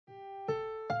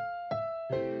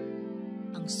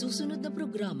susunod na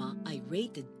programa ay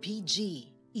rated PG.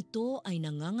 Ito ay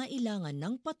nangangailangan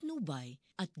ng patnubay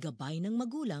at gabay ng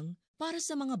magulang para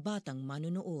sa mga batang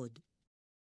manonood.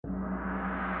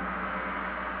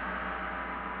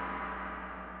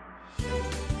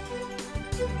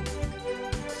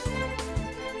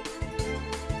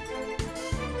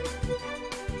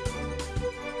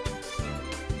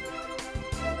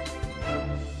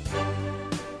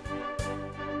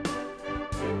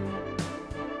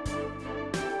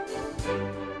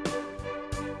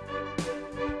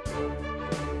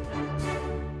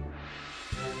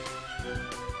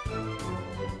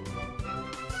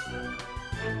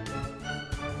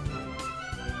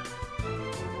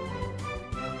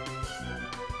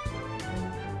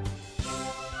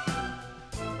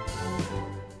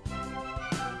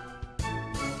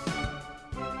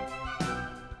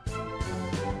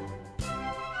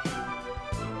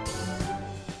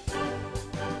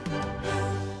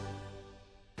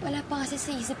 Kasi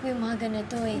sa isip ko yung mga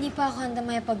ganito eh. Hindi pa ako handa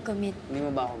may pag-commit. Hindi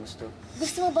mo ba ako gusto?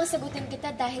 Gusto mo bang sagutin kita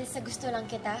dahil sa gusto lang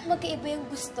kita? Magkaiba yung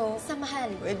gusto sa mahal.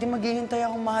 Eh di maghihintay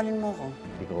akong mahalin mo ko.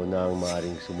 Ikaw na ang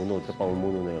maaaring sumunod sa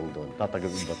pamumuno na yung doon. Tatagal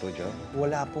ba to, Jao?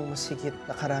 Wala pong masikip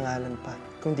na karangalan pa,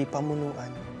 kundi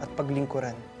pamunuan at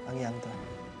paglingkuran ang yang doon.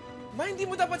 Ma, hindi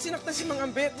mo dapat sinaktan si Mang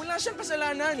Ambet. Wala siyang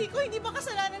kasalanan. Kiko, hindi ba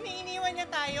kasalanan na iniwan niya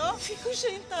tayo? Kiko,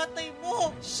 siya yung tatay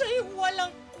mo. Siya yung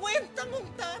walang kwenta mong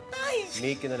tatay.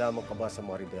 May kinalaman ka ba sa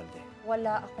mga rebelde?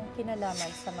 Wala akong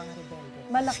kinalaman sa mga rebelde.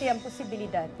 Malaki ang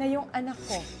posibilidad na yung anak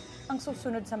ko ang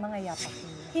susunod sa mga yapak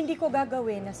niya. Hindi ko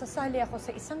gagawin na sasali ako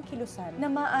sa isang kilusan na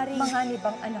maaaring manganib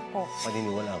ang anak ko.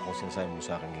 Paniniwala ako sinasabi mo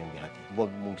sa akin ngayon, Behati.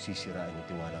 Huwag mong sisirain yung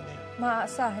tiwala na yun.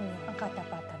 Maaasahan niyo ang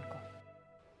katapatan ko.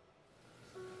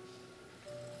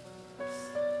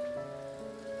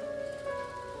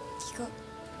 Kiko,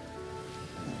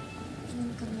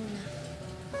 inom ka muna.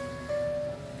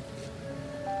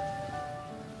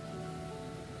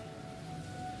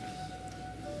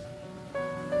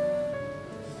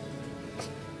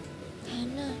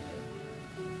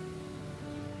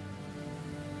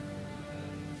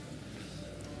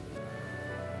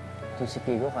 Itong si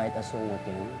Kiko, kahit asungot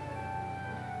yan,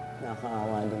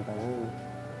 nakakaawa din pala yun.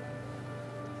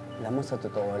 Alam mo, sa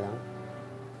totoo lang,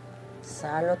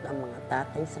 salot ang mga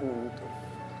tatay sa mundo.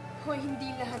 Hoy, hindi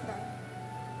lahat ah.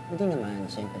 Hindi naman,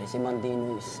 siyempre. Si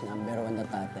Martinez is #1 na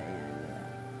tatay yan.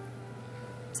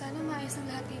 Sana maayos ang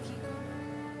lahat kay Kiko.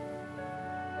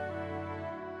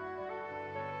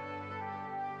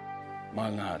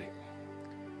 Mahal na hari,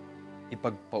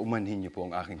 ipagpaumanhin niyo po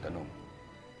ang aking tanong.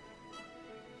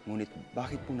 Ngunit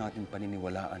bakit po natin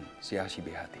paniniwalaan si Ashi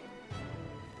Behati?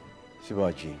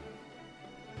 Shivaji,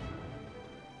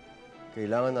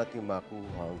 kailangan natin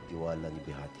makuha ang tiwala ni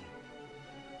Behati.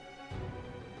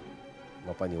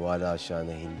 Mapaniwala siya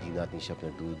na hindi natin siya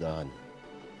pinagdudahan.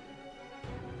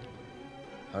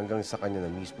 Hanggang sa kanya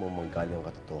na mismo manggaling ang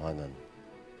katotohanan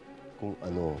kung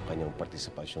ano kanyang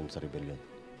partisipasyon sa rebellion.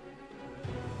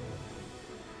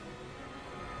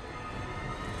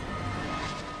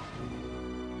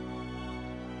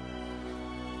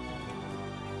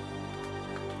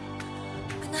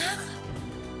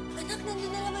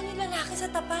 Nandun na naman yung lalaki sa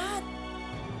tapat.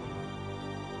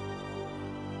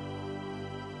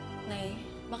 Nay,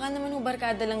 baka naman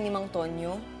barkada lang ni Mang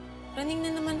Tonyo. Raning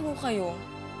na naman ho kayo.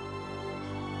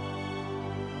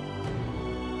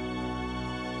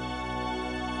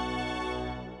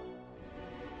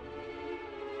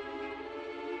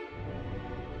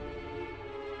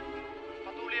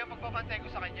 Patuloy ang pagbabantay ko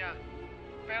sa kanya.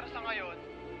 Pero sa ngayon,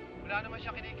 wala naman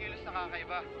siyang kinikilos na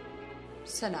kakaiba.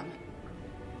 Salamat.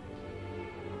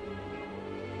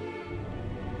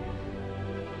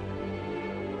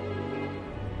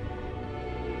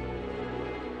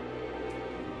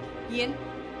 Yen?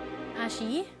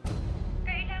 Ashi?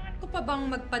 Kailangan ko pa bang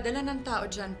magpadala ng tao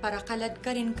dyan para kalad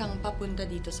ka rin kang papunta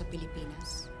dito sa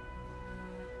Pilipinas?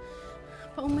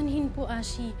 Paumanhin po,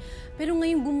 Ashi. Pero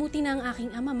ngayong bumuti na ang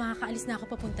aking ama, makakaalis na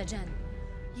ako papunta dyan.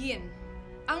 Yen,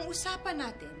 ang usapan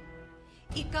natin,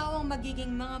 ikaw ang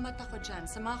magiging mga mata ko dyan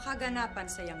sa mga kaganapan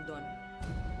sa Yangdon.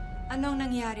 Anong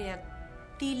nangyari at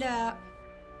tila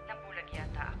nabulag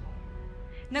yata ako.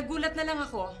 Nagulat na lang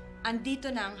ako,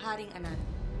 andito na ang Haring Anand.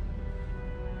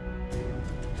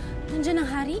 Nandiyan ang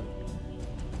hari?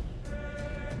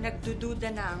 Nagdududa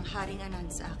na ang Haring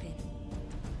Anand sa akin.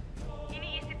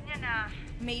 Iniisip niya na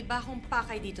may iba akong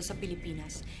pakay dito sa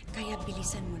Pilipinas, kaya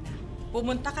bilisan mo na.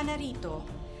 Pumunta ka na rito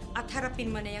at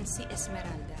harapin mo na yang si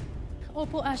Esmeralda.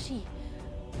 Opo, Ashi.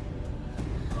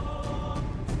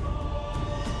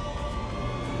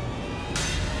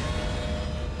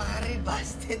 Mare,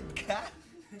 busted ka?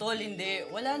 Tol, hindi.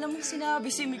 Wala namang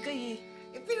sinabi si Mikay eh.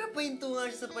 pinapahinto nga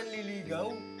siya sa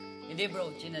panliligaw. Hindi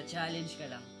bro, china-challenge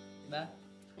ka lang. Diba?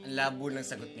 Ang labo ng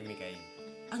sagot ni Mikay.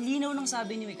 Ang linaw ng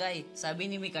sabi ni Mikay. Sabi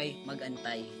ni Mikay,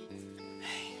 mag-antay.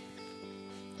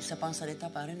 Isa pang salita,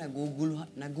 pare,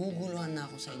 naguguluhan na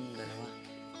ako sa inyong dalawa.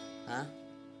 Ha?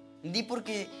 Hindi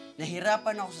porke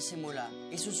nahirapan ako sa simula,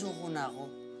 isusuko na ako.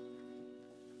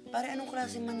 Pare, anong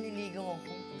klase manliligaw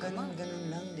ako? Ganon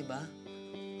lang, di ba?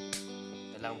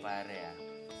 Ito lang, pare, ah.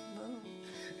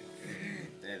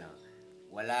 Ito lang.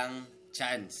 Walang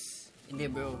chance. Hindi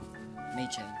bro, may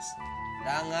chance.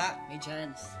 Wala nga. May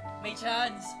chance. May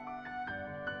chance!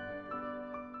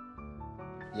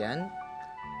 Yan,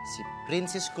 si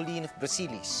Princess Colleen of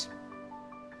Brasilis.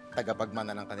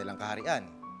 Tagapagmana ng kanilang kaharian.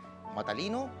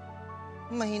 Matalino,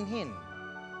 mahinhin,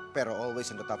 pero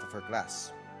always in the top of her class.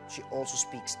 She also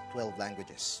speaks 12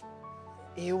 languages.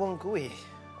 Ewan ko eh.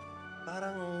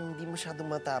 Parang hindi masyadong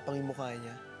matapang yung mukha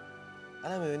niya.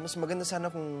 Alam mo yun, mas maganda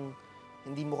sana kung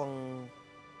hindi mukhang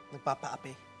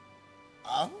nagpapaapi.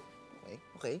 Ah?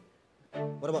 Okay.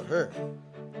 What about her?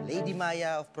 Lady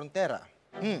Maya of Frontera.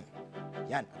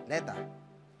 Yan, atleta.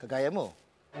 Kagaya mo,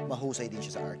 mahusay din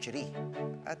siya sa archery.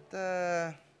 At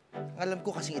alam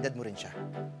ko kasing edad mo rin siya.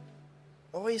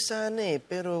 Okay sana eh,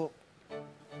 pero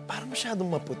parang masyadong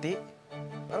maputi.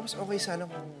 Parang mas okay sana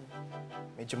kung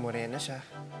medyo morena siya.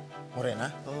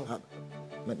 Morena? Oo.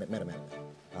 Meron.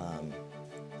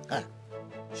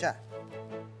 Siya.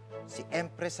 Si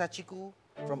Empress Sachiko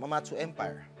from Amatsu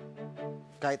Empire.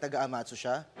 Kahit taga-Amatsu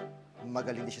siya,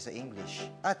 magaling din siya sa English.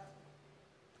 At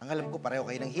ang alam ko, pareho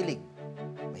kayo ng hilig.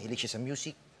 Mahilig siya sa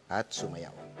music at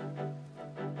sumayaw.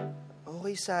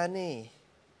 Okay sana eh.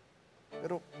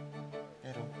 Pero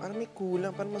parang may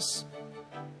kulang. Parang mas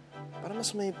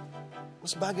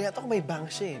bagay ata kung may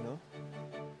bangs siya eh, no?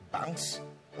 Bangs?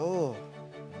 Oo.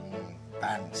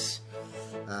 Bangs.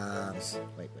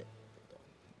 Wait.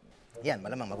 Yan,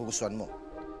 malamang magugustuhan mo.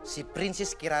 Si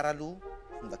Princess Kiraralu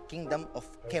from the Kingdom of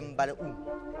Kembalaun.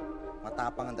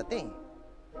 Matapang ang dating.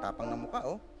 Tapang ng mukha,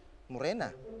 oh. Morena.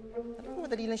 Alam mo,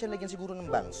 madali lang siya lagyan siguro ng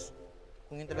bangs.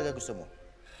 Kung yun talaga gusto mo.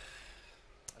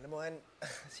 Alam mo, Han,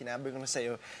 sinabi ko na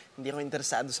sa'yo, hindi ako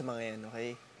interesado sa mga yan,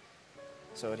 okay?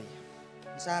 Sorry.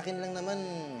 Sa akin lang naman,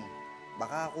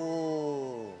 baka ako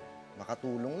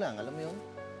makatulong lang, alam mo yun?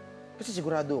 Kasi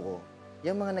sigurado ko,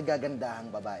 yung mga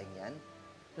nagagandahang babaeng yan,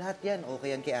 lahat yan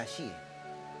okay yan kay Ashi.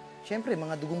 Siyempre,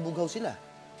 mga dugong bughaw sila.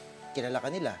 Kilala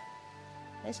ka nila.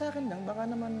 Eh, sa akin lang, baka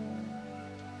naman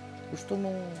gusto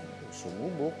mong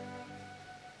sumubok.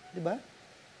 Di ba?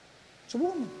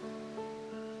 Subukan mo.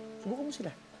 Subukan mo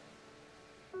sila.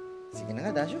 Sige na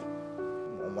nga, Dasho.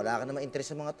 Mukhang wala ka naman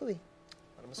interest sa mga to eh.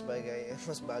 Para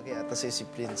mas bagay ata sa'yo si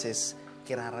Princess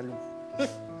Kiraralu.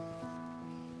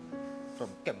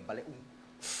 From Kembalaun.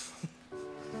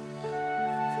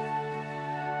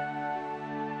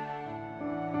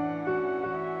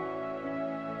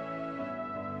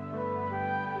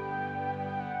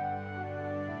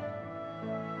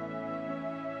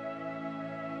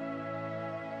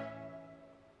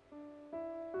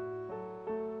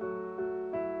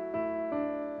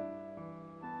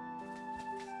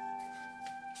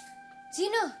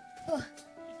 Gino! Oh,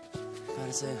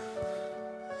 Para sa'yo.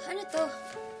 ano to?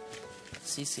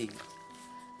 Sisig.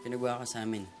 Pinagawa ka sa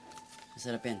amin.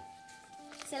 Masarap yan.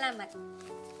 Salamat.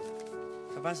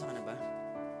 Kapasok ka na ba?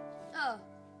 Oo.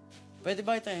 Pwede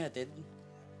ba kita ihatid?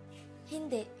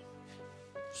 Hindi.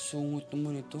 Sungot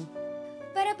naman ito.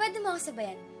 Pero pwede mo ako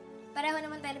sabayan. Pareho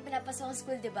naman tayo na pinapasok ang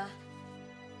school, di ba?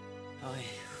 Okay.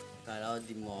 Kala ko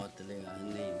di mo ako talaga.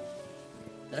 Ano yun?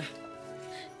 Tara.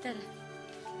 Tara.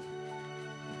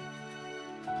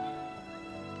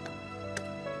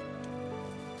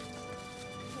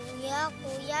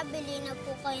 Kuya, bili na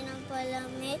po kayo ng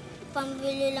palamig.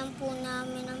 Pambili lang po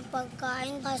namin ng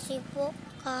pagkain kasi po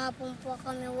kahapon po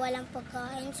kami walang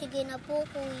pagkain. Sige na po,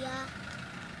 Kuya.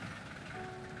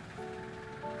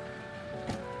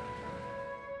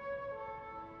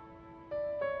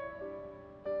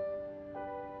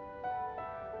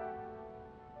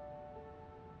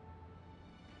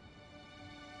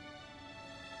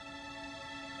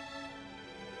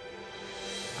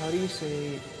 How do you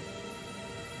say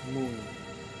moon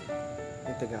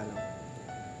in Tagalog?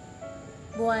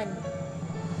 Buwan.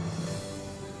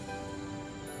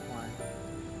 Why?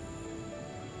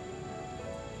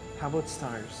 How about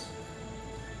stars?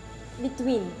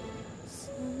 Between.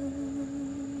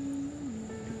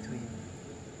 Between.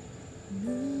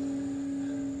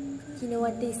 You know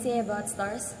what they say about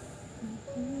stars?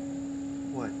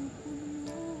 What?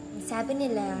 Sabi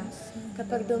nila,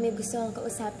 kapag daw may gusto kang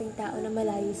kausaping tao na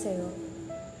malayo sa'yo,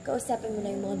 kausapin mo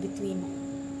na yung mga between.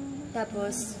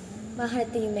 Tapos,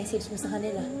 maharating yung message mo sa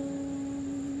kanila.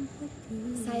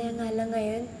 Sayang nga lang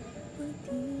ngayon,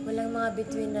 walang mga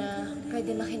bituin na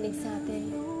pwede makinig sa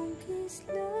atin.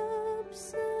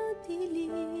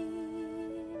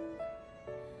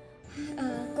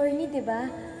 Corny, diba?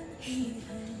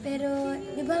 Pero,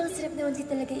 di ba ang sarap naman kasi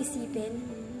talaga isipin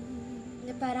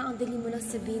na parang ang dali mo lang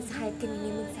sabihin sa kahit kanina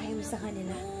yung mensahe mo sa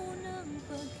kanila.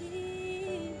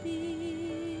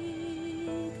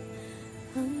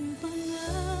 Ang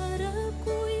pangarap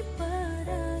ko'y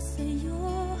para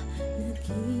sa'yo,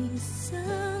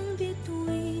 nag-iisang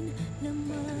bituin,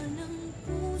 laman ng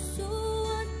puso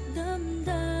at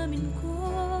damdamin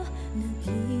ko,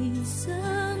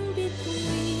 nag-iisang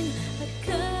bituin, at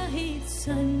kahit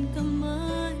saan ka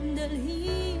man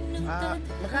dalhin ng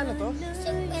magkano to?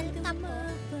 50 po.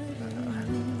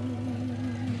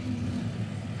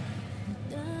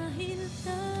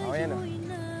 O, yan o.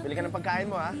 Bili ka ng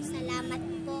pagkain mo, ha? Salamat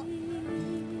po.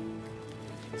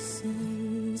 Sa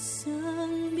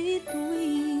isang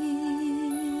bituin.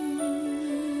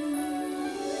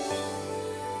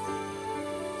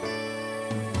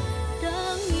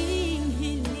 Tanging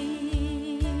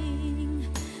hiling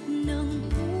ng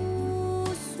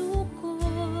puso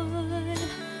ko'y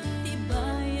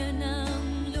tibayan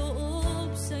ang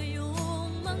loob sa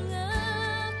iyong mga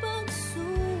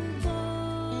pagsubok.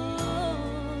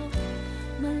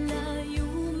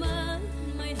 Malayo man,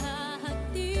 may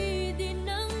hahati din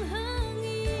ng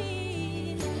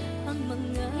hangin, ang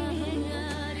mga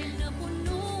hangarin na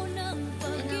puno ng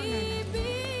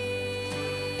pag-ibig.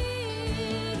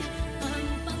 Ang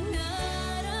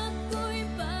pangarap ko'y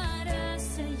para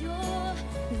sa'yo,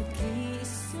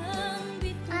 nag-iisang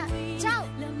bituin,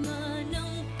 laman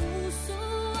ng puso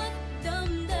at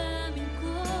damdamin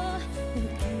ko,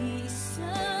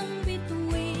 nag-iisang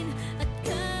bituin, at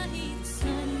kahit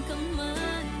saan ka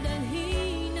man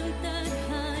dalhin ang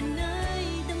tadhana'y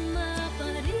dama pa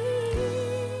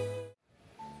rin.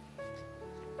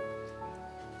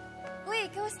 Uy,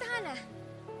 kamusta ka na?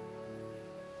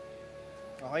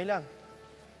 Okay lang.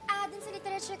 Dun sa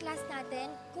literature class natin,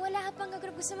 kung wala ka pang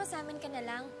gagroup, gusto mo sa amin ka na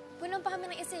lang. Puno pa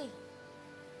kami ng essay.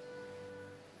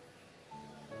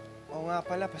 Oo nga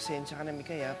pala, pasensya ka na,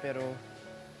 Mikay, ha? Pero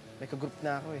may ka-group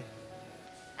na ako, eh.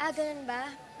 Ganun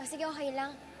ba? Sige, okay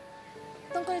lang.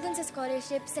 Tungkol dun sa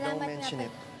scholarship, salamat Don't mention nga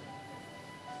it.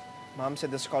 Mom said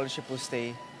the scholarship will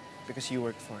stay because you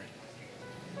worked for it.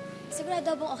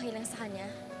 Sigurado bang okay lang sa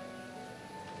kanya?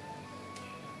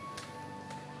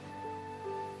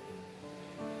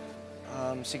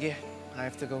 Sige. I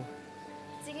have to go.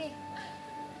 Sige.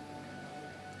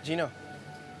 Gino.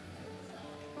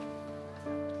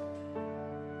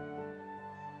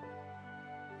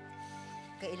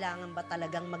 Kailangan ba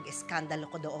talagang mag-eskandalo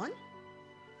ko doon?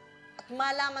 At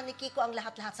malaman ni Kiko ang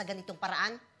lahat-lahat sa ganitong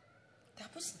paraan?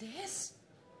 Tapos, Des,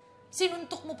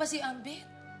 sinuntok mo pa si Ambet.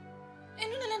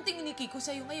 Ano na lang tingin ni Kiko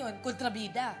sa'yo ngayon?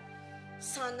 Kontrabida.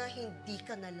 Sana hindi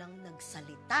ka na lang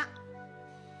nagsalita.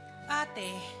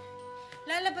 Ate,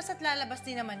 lalabas at lalabas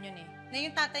din naman yun eh. Na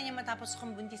yung tatay niya matapos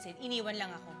akong buntisin, iniwan lang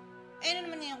ako. Eh, ano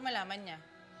naman yung malaman niya?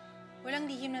 Walang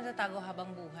lihim na tatago habang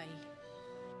buhay.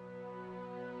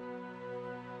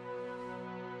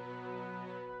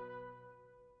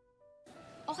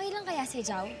 Okay lang kaya si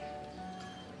Jao?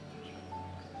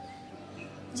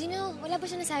 Gino, wala ba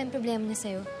siya nasabing problema na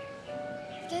sa'yo?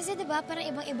 Kasi diba, parang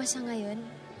ibang-iba siya ngayon.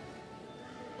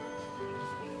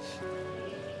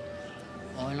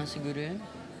 Okay lang siguro yan.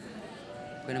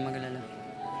 Huwag ka na mag-alala.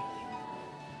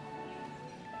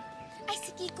 Ay,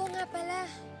 si Kiko nga pala.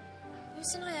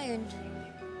 Gusto na kaya yun?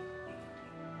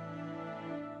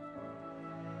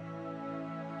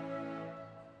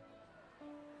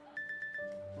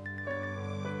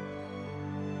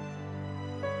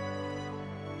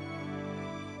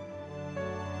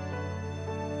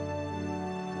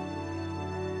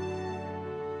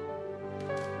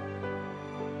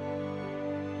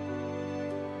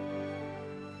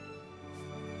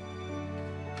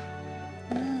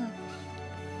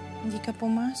 Hindi ka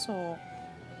pumasok.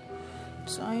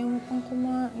 So, ayaw mo pang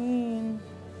kumain.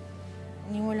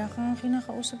 Wala kang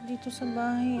kinakausap dito sa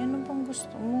bahay. Ano bang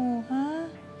gusto mo, ha?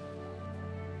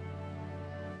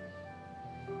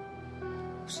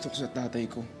 Gusto ko sa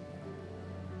tatay ko.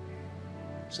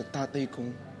 Sa tatay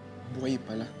kong buhay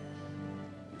pala.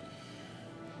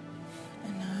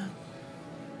 Anak,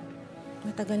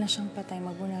 matagal na siyang patay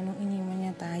magmula nung iniwan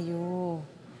niya tayo.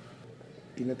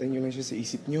 Tinatay niyo lang siya sa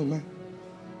isip niyo, ma.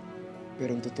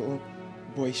 Pero ang totoo,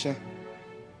 buhay siya.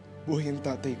 Buhay ang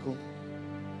tatay ko.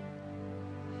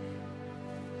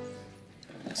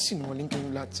 Sinungaling kayong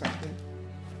lahat sa akin.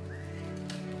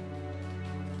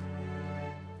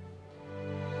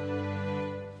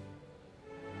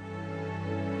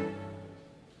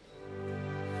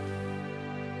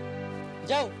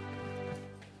 Jao!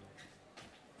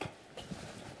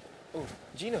 Oh,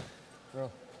 Gino. Bro,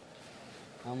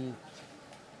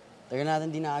 tagal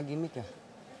natin di nakagimik ah.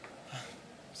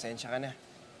 Pasensya ka na.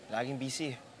 Laging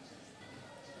busy eh.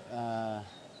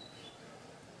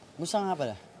 Musta nga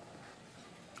pala?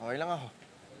 Okay lang ako.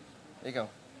 Ikaw,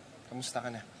 kamusta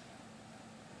ka na?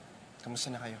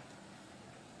 Kamusta na kayo?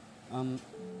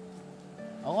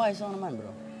 Ako ayos lang naman,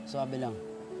 bro. Sabi lang.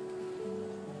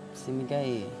 Si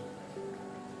Mikay,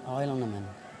 okay lang naman.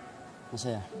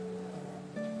 Masaya.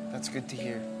 That's good to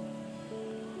hear.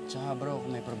 Tsaka bro,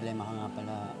 kung may problema ka nga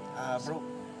pala... Bro,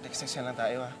 text-text lang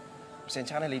tayo ah.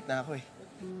 Pasensya ka na, late na ako eh.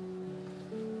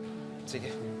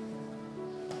 Sige.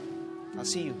 I'll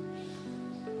see you.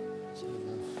 Sige,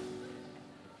 bro.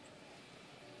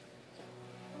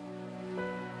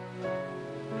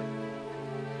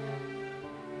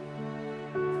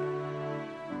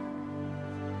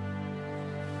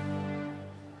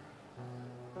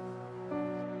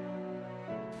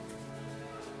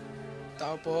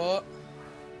 Tao po.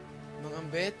 Mang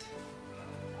Ambet.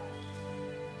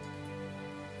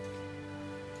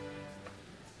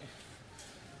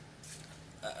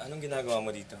 Anong ginagawa mo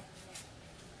dito?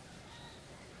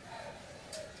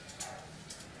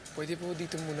 Pwede po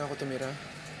dito muna ako tumira.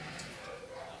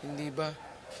 Hindi ba?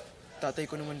 Tatay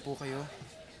ko naman po kayo.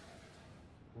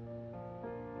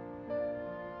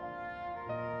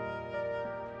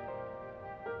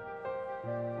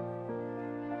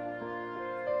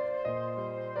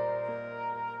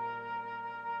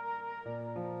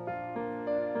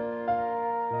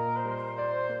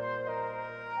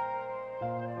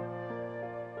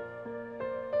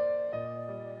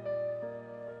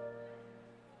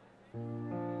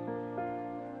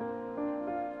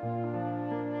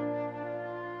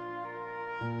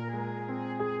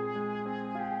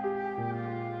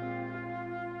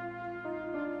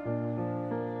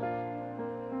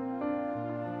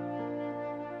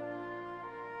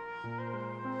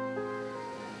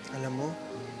 Alam mo,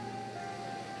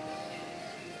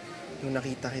 nung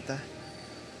nakita kita,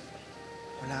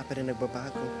 wala pa rin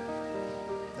nagbabago.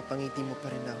 Napangiti mo pa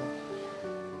rin ako.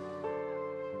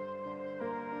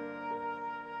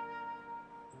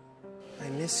 I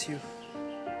miss you.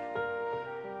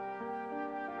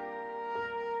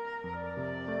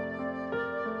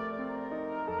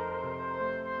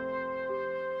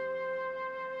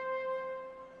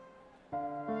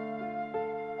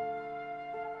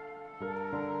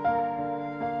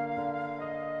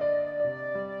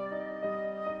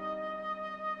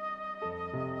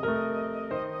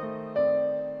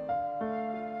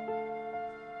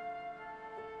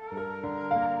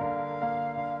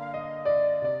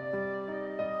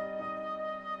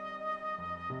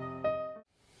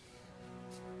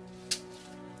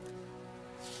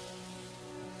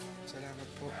 Salamat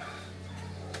po.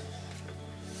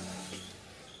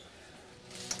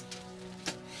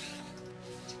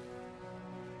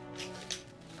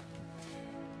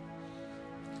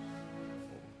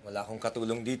 Wala akong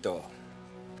katulong dito.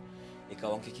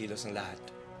 Ikaw ang kikilos ng lahat.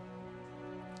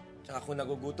 Tsaka kung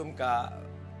nagugutom ka,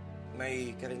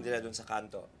 may karindila doon sa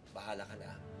kanto. Bahala ka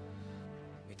na.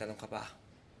 May tanong ka pa.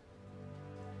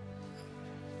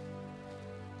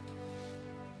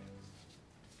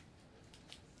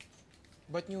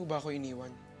 Ba't niyo ba ako iniwan?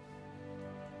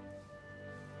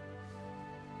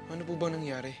 Ano po bang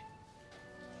nangyari?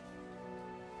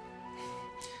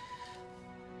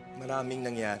 Maraming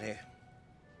nangyari.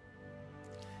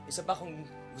 Isa pa kung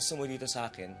gusto mo dito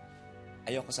sa akin,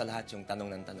 ayoko sa lahat yung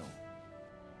tanong ng tanong.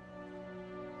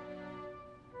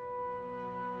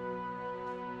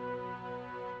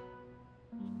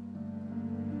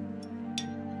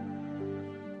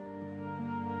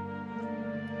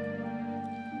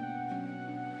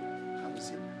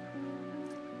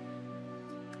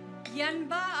 Yan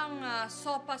ba ang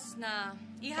sopas na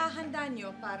ihahanda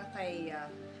nyo para kay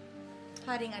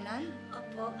Haring Anand?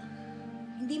 Opo.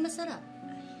 Hindi masarap.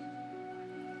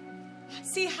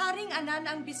 Si Haring Anand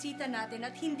ang bisita natin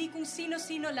at hindi kung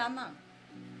sino-sino lamang.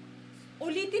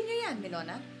 Ulitin nyo yan,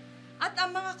 Milona. At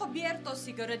ang mga kubyerto,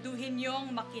 siguraduhin nyong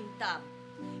makintab.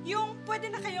 Yung pwede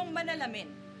na kayong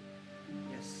manalamin.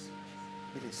 Yes.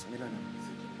 Bilis, Milona.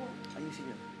 Sige po. Ayusin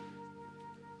niyo.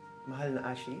 Mahal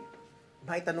na Ashi,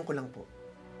 maitanong ko lang po.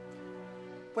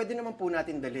 Pwede naman po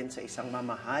natin dalhin sa isang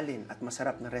mamahalin at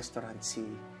masarap na restaurant si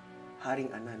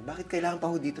Haring Anand. Bakit kailangan pa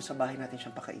ho dito sa bahay natin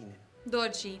siyang pakainin?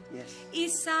 Dorji, yes.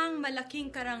 Isang malaking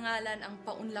karangalan ang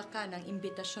paunlakan ng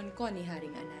imbitasyon ko ni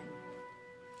Haring Anand.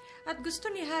 At gusto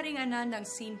ni Haring Anand ang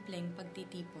simpleng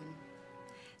pagtitipon.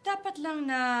 Dapat lang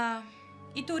na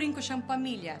ituring ko siyang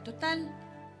pamilya. Total,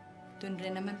 dun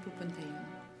rin naman pupunta yun.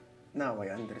 Now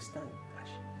I understand,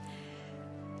 Ashi.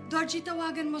 Dorji,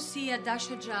 tawagan mo si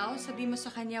Dasho Jao. Sabi mo sa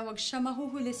kanya, wag siya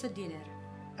mahuhuli sa dinner.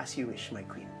 As you wish, my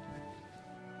queen.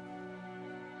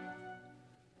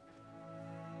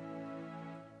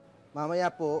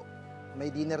 Mamaya po, may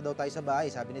dinner daw tayo sa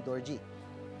bahay, sabi ni Dorji.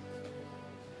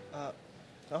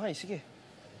 Okay, sige.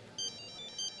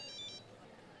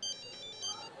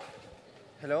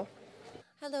 Hello?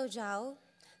 Hello, Jao.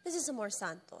 This is Amor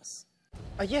Santos.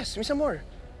 Yes, Miss Amor.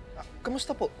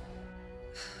 Kamusta po?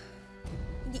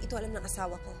 Hindi ito alam ng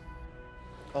asawa ko.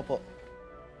 Opo.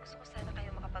 Gusto ko sana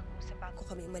kayo makapag-usap bago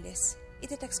kami umalis.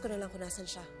 Iti-text ko na lang kung nasan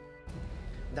siya.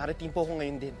 Darating po ako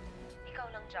ngayon din. Ikaw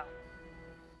lang, Jao.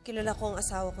 Kilala ko ang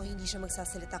asawa ko, hindi siya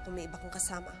magsasalita kung may iba kong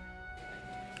kasama.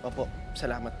 Opo,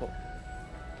 salamat po.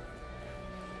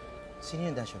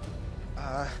 Sino yun, Dasho?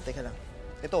 Teka lang.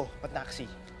 Ito, pat-taxi.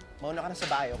 Mauna ka na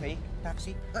sa bahay, okay?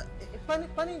 Taxi?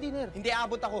 Paano yung dinner? Hindi,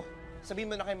 aabot ako.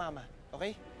 Sabihin mo na kay Mama,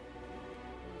 okay?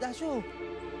 Dasho!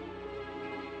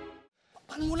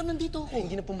 Paano mo lang nandito ako?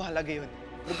 Hindi na po mahalaga yun.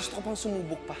 Pero gusto ko pang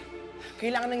sumubok pa.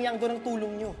 Kailangan ng Yangdo ng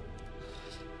tulong nyo.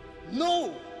 No!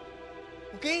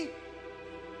 Okay?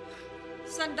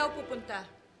 Saan daw pupunta?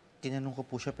 Tinanong ko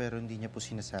po siya pero hindi niya po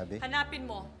sinasabi. Hanapin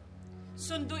mo.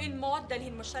 Sunduin mo,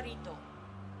 dalhin mo siya rito.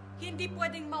 Hindi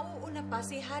pwedeng mauuna pa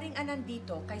si Haring Anand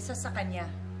dito kaysa sa kanya.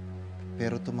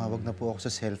 Pero tumawag na po ako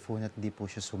sa cellphone at hindi po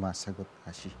siya sumasagot,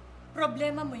 Ashi.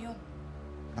 Problema mo yun.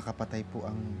 Nakapatay po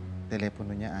ang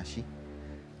telepono niya, Ashi.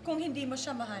 Kung hindi mo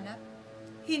siya mahanap,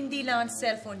 hindi lang ang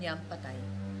cellphone niya ang patay.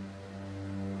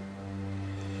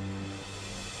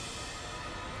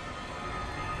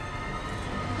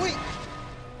 Uy!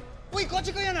 Uy, kotse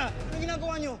ko yan ah! Anong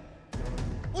ginagawa nyo?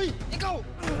 Uy, ikaw!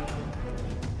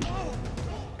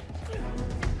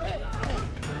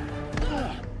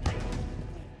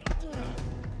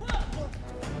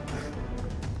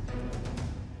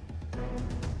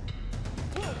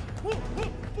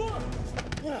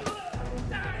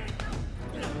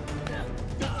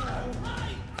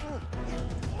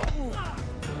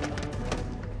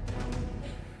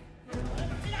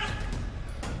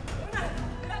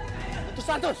 Ito,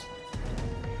 Santos!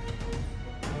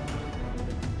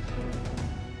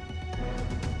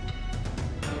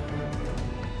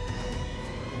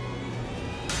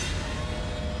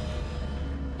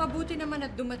 Mabuti naman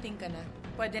at dumating ka na.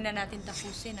 Pwede na natin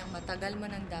tapusin ang matagal mo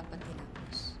nang dapat tinapos.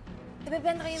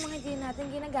 Ibebenta ko yung mga hindi natin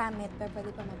ginagamit, pero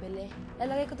pwede pa mabili.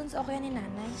 Lalagay ko dun sa okay ni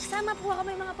nanay. Sama po ako,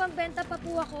 may mga pambenta pa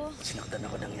po ako. Sinaktan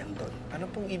ako ng Yangdo. Ano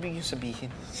pong ibig yung sabihin?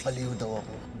 Baliw daw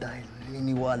ako dahil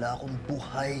naniniwala akong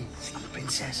buhay ang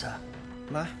prinsesa.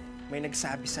 Ma, may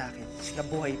nagsabi sa akin na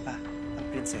buhay pa ang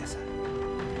prinsesa.